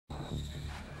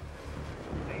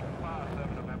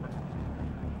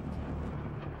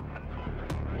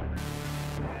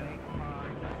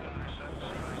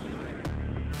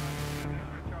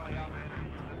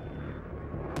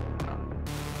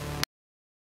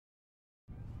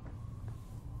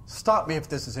Stop me if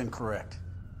this is incorrect.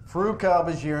 Farouk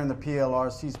al-Bashir and the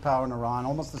PLR seized power in Iran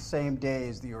almost the same day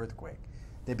as the earthquake.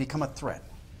 They become a threat.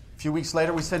 A few weeks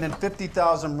later, we send in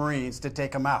 50,000 Marines to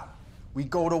take them out. We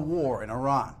go to war in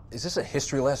Iran. Is this a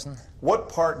history lesson? What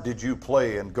part did you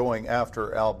play in going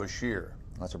after al-Bashir?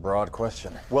 That's a broad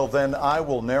question. Well, then I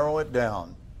will narrow it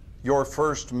down. Your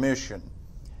first mission.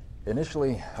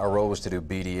 Initially, our role was to do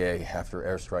BDA after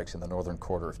airstrikes in the northern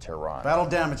quarter of Tehran. Battle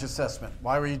damage assessment.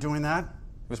 Why were you doing that?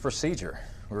 It was procedure.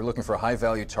 We were looking for a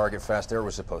high-value target Fast Air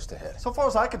was supposed to hit. So far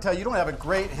as I can tell, you don't have a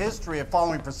great history of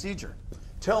following procedure.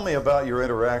 Tell me about your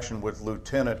interaction with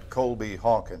Lieutenant Colby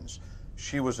Hawkins.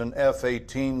 She was an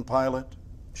F-18 pilot?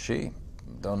 She?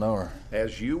 Don't know her.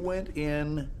 As you went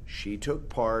in, she took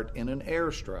part in an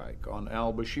airstrike on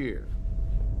al-Bashir.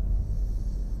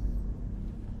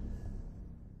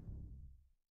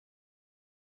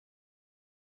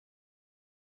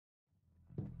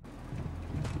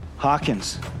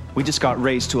 Hawkins, we just got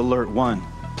raised to Alert 1.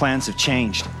 Plans have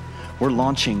changed. We're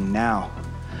launching now.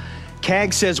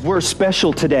 CAG says we're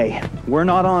special today. We're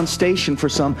not on station for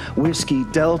some Whiskey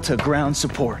Delta ground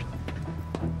support.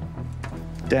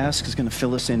 Dask is gonna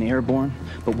fill us in airborne,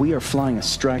 but we are flying a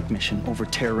strike mission over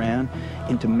Tehran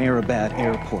into Mehrabad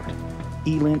Airport.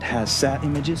 ELINT has sat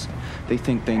images. They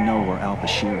think they know where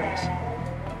al-Bashir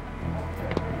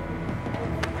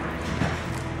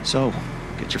is. So,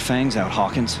 get your fangs out,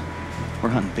 Hawkins. We're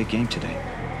hunting big game today.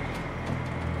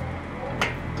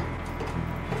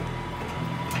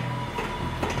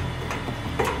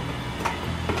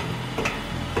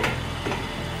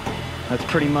 That's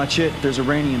pretty much it. There's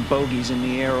Iranian bogeys in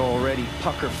the air already.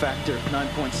 Pucker factor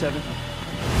 9.7.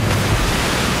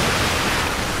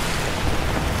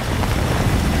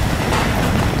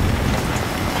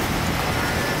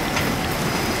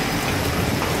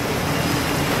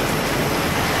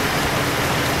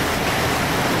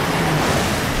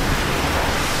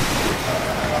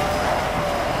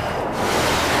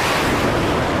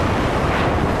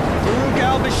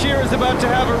 Is about to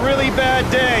have a really bad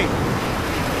day.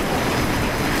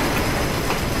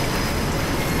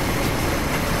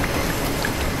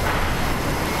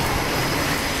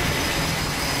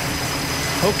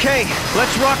 Okay,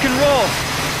 let's rock and roll.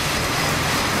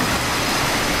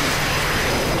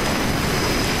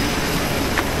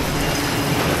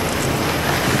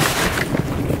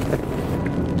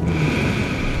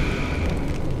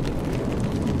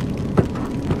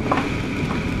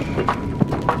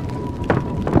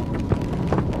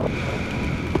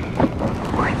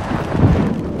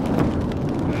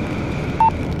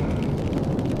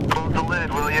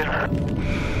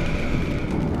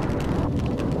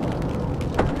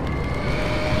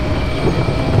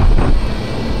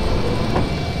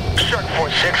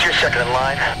 Second in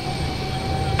line.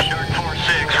 Shark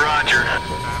 4-6, roger.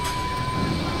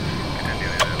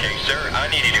 Okay, sir, I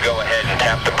need you to go ahead and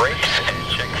tap the brakes and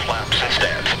check flaps and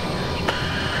stabs.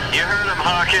 You heard him,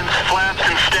 Hawkins. Flaps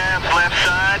and stabs, left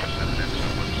side.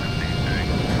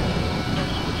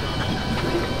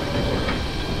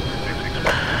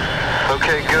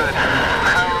 Okay, good.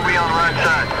 How are we on right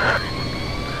side?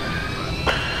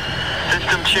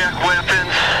 System check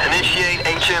weapons. Initiate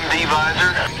HMD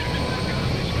visor.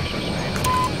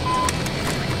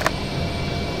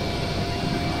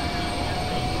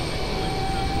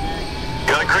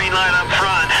 Got a green light up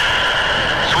front.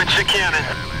 Switch to cannon.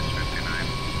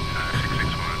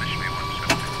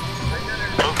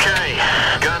 Okay,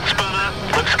 gun spun up.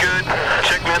 Looks good.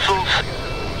 Check missiles.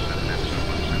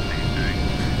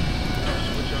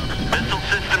 Missile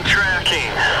system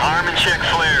tracking. Arm and check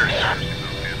flares.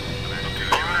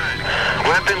 Alright.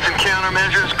 Weapons and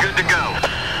countermeasures good to go.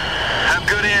 Have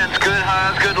good ends, good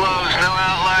highs, good lows. No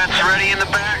outlines. Ready in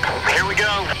the back. Here we go.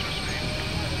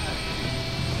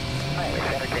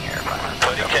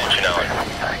 Putting tension on.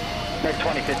 Med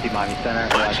 2050 Miami Center.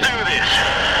 Let's do this.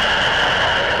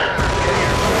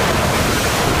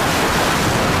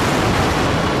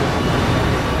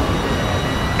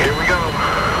 Here we go.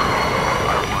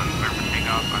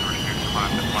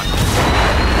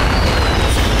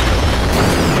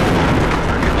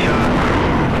 Good shot.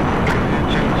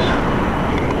 Engines.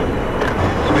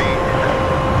 Speed.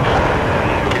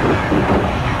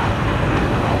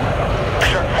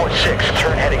 Shark 4-6,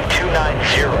 turn heading 290.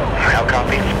 How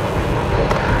copy?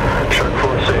 Shark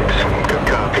 4-6, good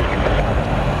copy.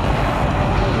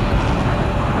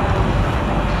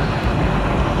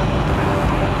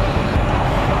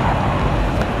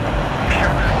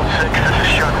 Shark 4-6, this is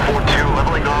Shark 4-2,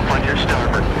 leveling off on your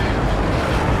starboard.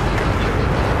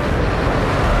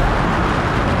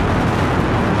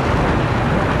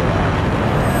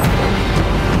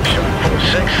 Shark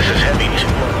 4-6, this is heavy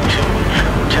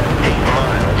 212, 10-8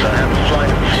 miles. I have a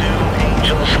flight of 2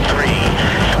 Angels 3.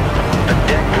 The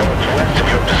deck northwest of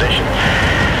your position.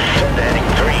 Send to heading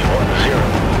 310.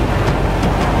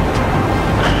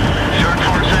 Shark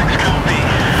Force X copy.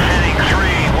 Heading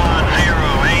 310,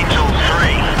 Angels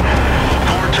 3.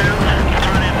 4-2,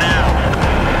 turn in now.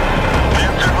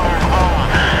 Master arm on.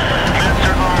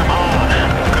 Master arm on.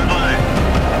 Good luck.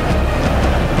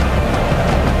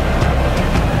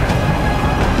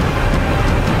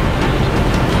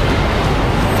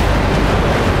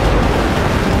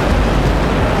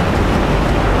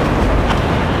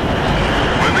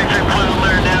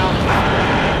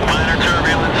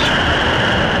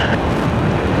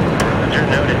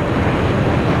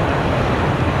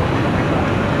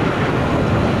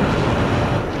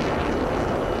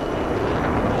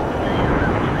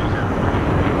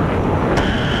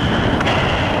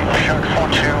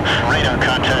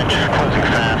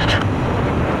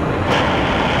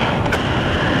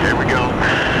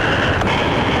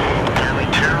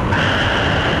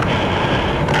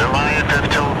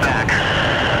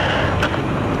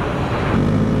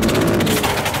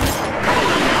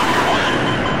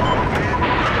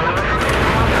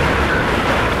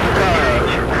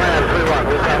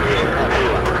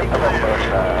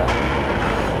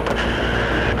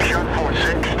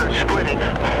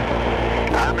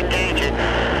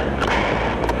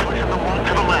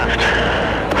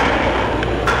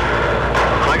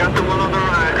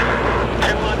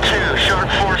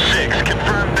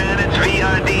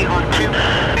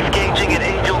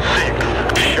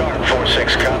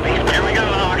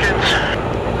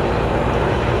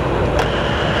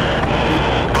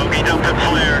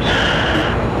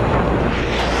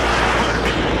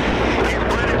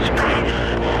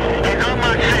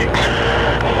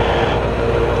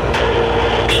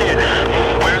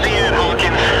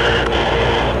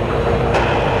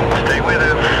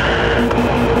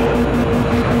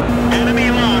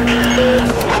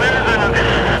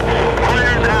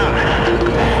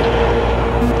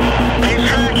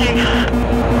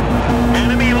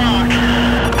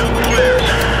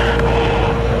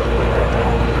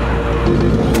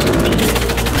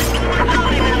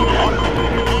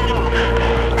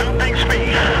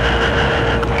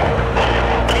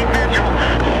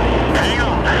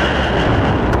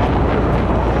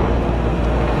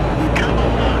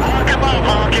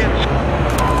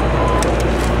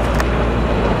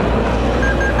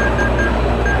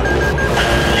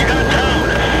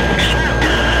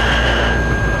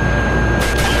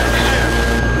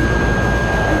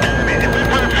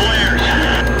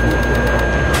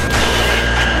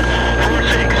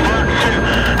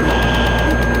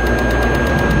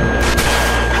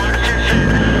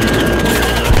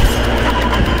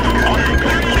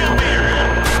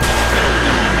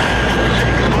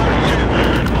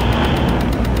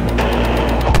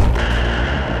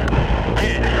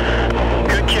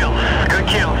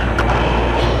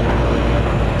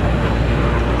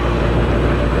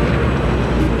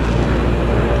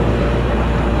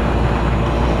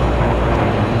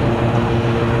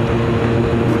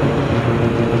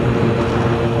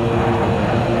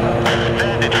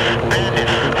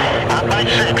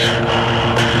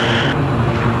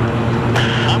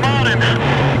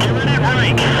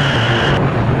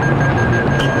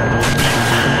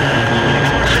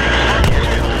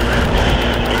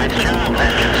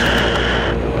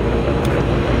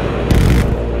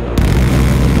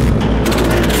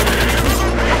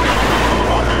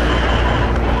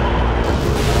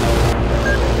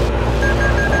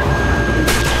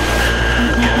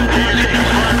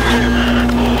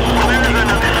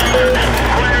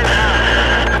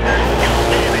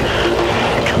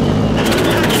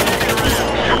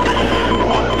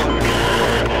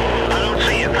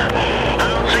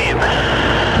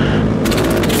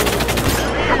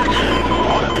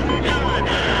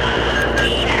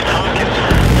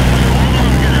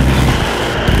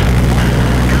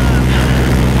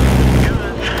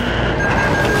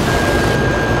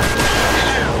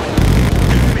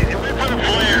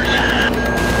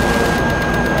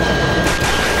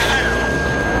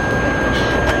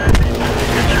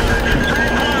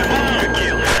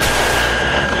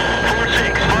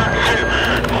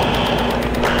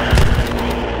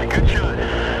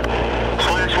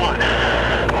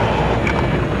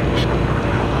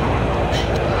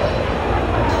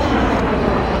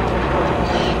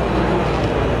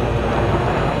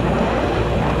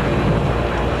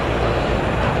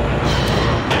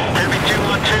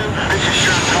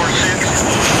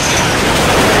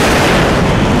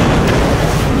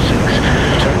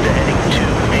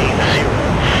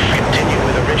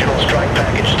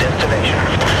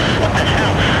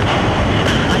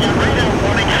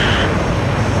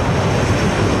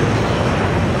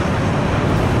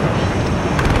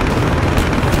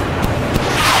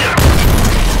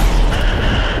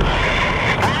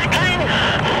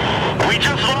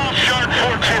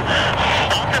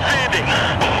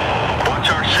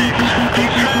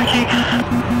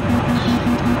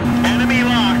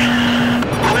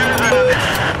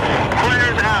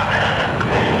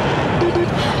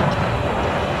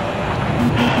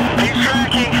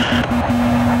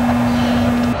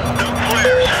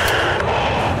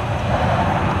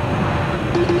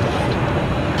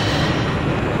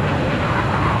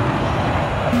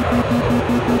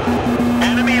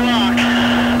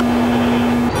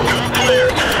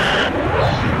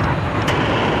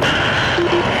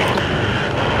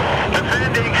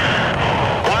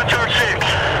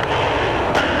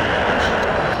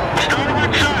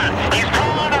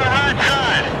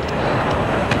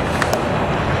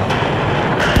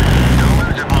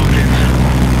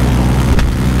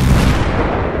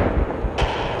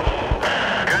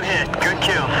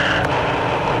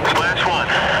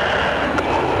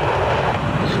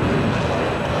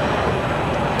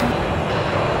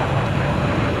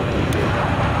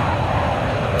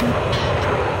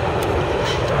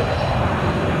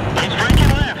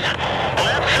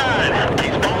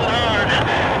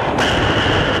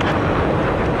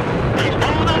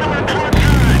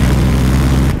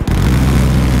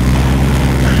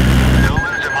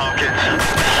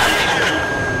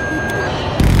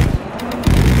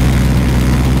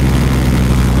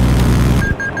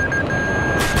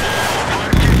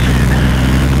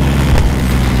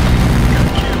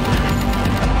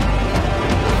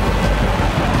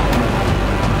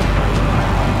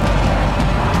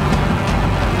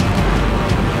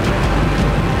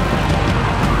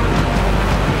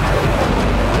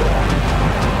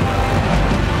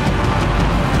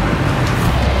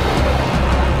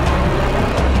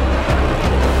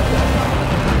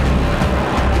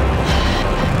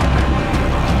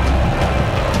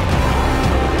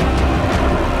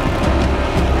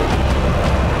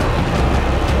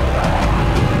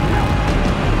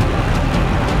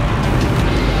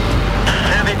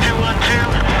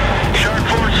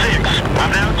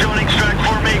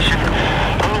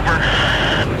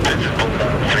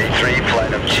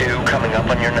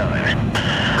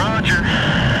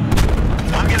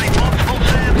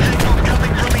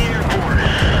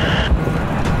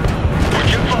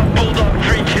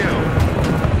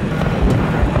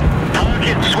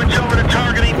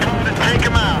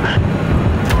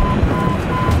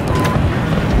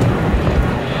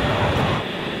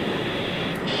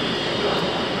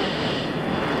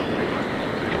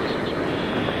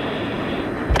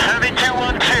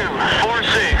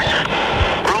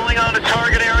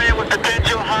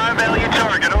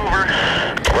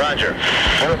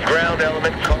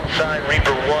 sign Reaper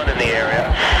 1 in the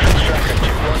area. Striker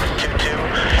 21 and 22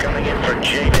 coming in for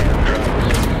J-Down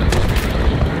drones.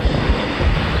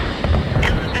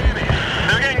 God damn it.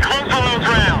 They're getting close to those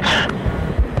rounds.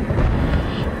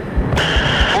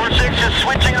 4-6 is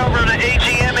switching over to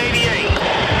AGM 88.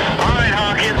 All right,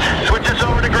 Hawkins. Switch us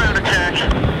over to ground attack.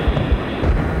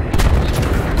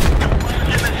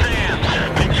 Jim and Sam's.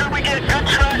 Make sure we get good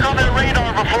track on their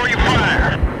radar before you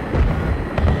fire.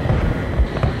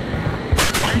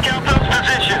 Take out those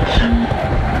positions.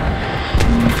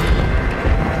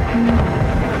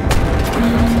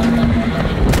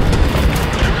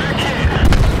 Direct hit.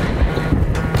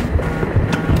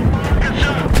 Focus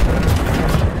up.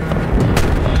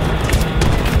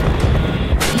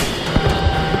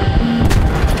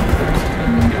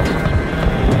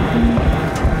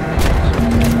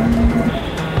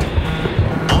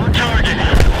 On target.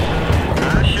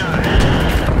 Nice shot.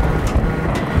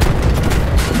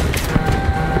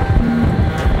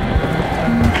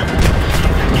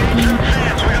 Engage some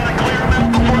fans. We gotta clear them out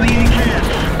before the ACAS.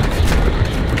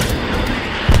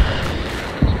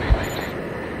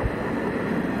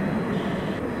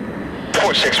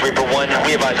 4-6 Reaper 1,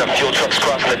 we have eyes on fuel trucks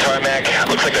crossing the tarmac.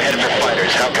 Looks like they're headed for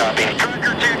fighters. How copy?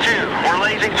 Tracker 2-2. We're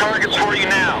lasing targets for you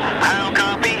now. How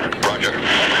copy? Roger.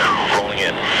 Rolling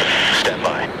in. Stand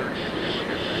by.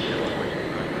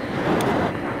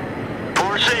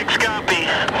 4-6, copy.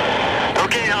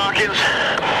 Okay, Hawkins.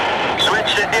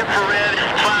 Switch to infrared.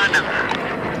 Find him.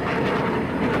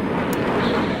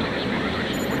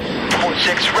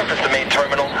 4-6, reference the main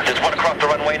terminal. There's one across the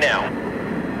runway now.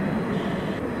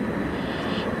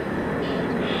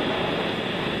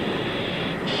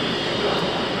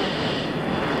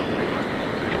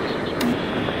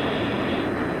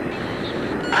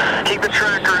 Keep the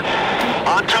tracker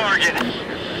on target.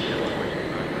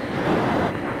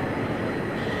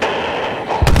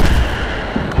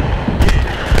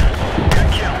 Good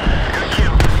kill. Good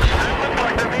kill. That looked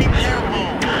like the main fuel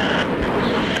hole.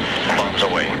 Bombs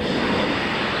away.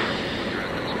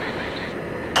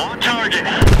 On target.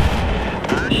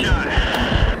 Nice shot.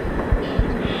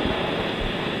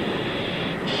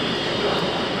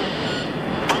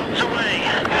 Bombs away.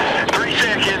 3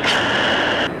 seconds.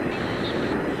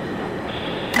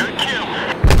 Good kill.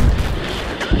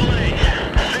 Good lay.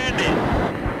 Send it.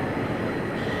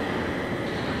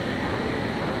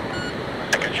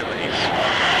 I got your lays.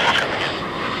 Coming in.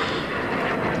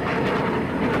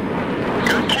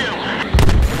 Good kill.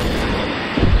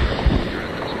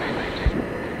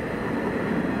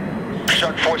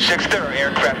 Shark 4-6, there are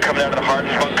aircraft coming out of the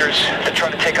hardened bunkers. They're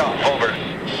trying to take off. Over.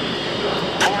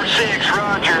 4-6,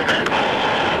 roger.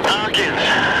 Hawkins,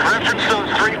 reference those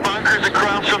 3 bunkers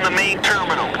across from the main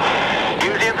terminal.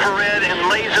 Use infrared and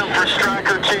laze them for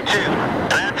Striker 2-2.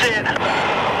 That's it.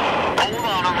 Hold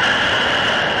on them.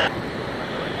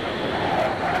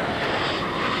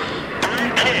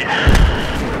 Direct hit.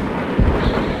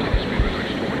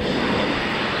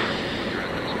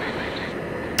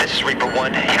 This is Reaper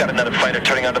 1. You got another fighter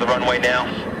turning onto the runway now.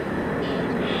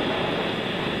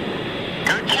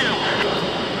 Good kill.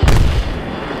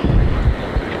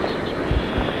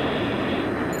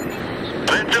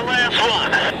 That's the last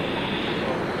one.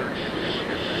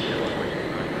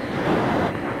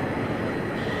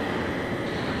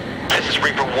 This is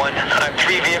Reaper 1. I have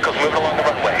 3 vehicles moving along the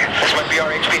runway. This might be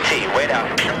our HPT. Wait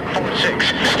out. Shark 4-6.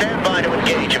 Stand by to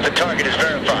engage if the target is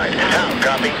verified. How?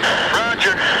 Copy?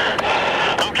 Roger.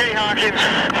 Okay, Hawkins.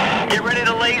 Get ready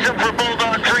to laze them for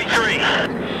Bulldog 3-3.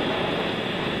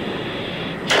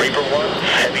 Reaper 1,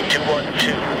 Heavy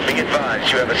 212. Be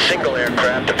advised, you have a single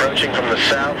aircraft approaching from the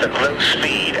south at low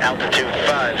speed, altitude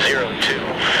 502.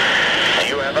 Do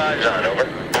you have eyes on? Over.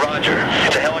 Roger.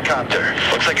 It's a helicopter.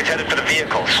 Looks like it's headed for the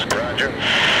vehicles. Roger.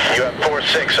 You have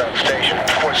 4-6 on station.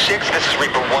 4-6, this is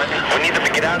Reaper 1. We need them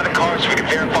to get out of the car so we can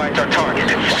verify it's our target.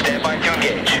 Stand by to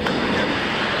engage.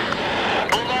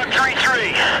 Bulldog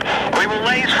 3-3. We will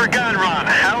laze for gun run.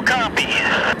 How copy?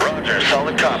 Roger.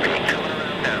 Solid copy. Coming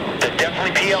around now. They're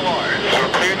definitely PLR. You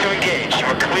are clear to engage. You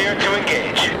are clear to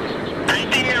engage. Paint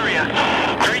the area.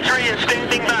 3-3 is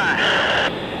standing by.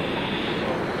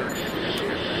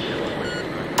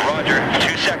 Roger.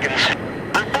 2 seconds.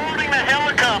 They're boarding the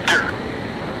helicopter.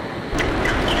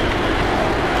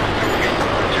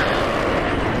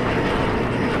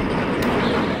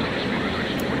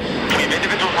 We have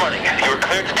individuals running. You are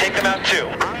cleared to take them out too.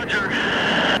 Roger.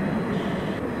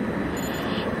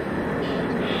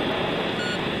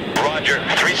 Roger.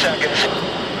 3 seconds.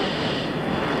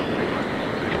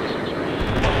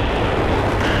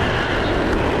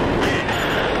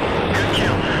 Good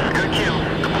kill. Good kill.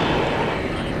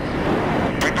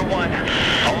 Reaper 1,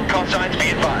 all call signs be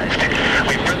advised.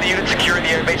 We've brought the unit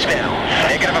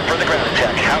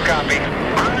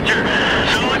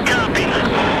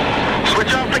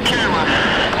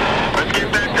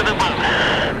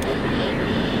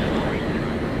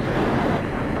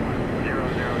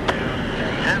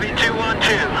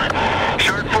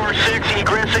Shark 46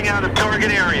 egressing out of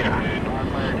target area.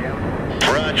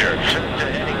 Roger. Turn to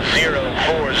heading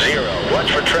 040.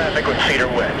 Watch for traffic when feet are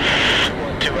wet.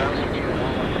 2 out.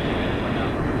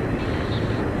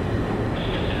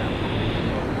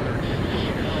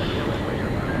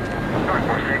 Shark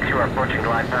 46, you are approaching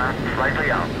glide path,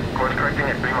 slightly out. Course correcting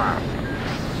at 3 miles.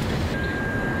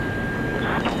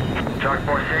 Shark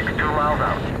 46, 2 miles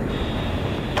out.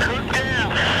 Hook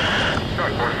down!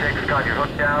 Shark 46, got your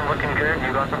hook down, looking good,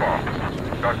 you got the ball.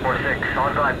 Shark 46,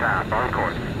 on glide path, on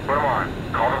course. Put him on,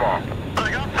 call the ball.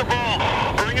 I got the ball.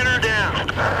 Bringing her down.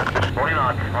 40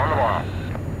 knots, on the ball.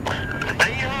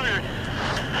 800.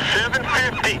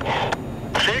 750.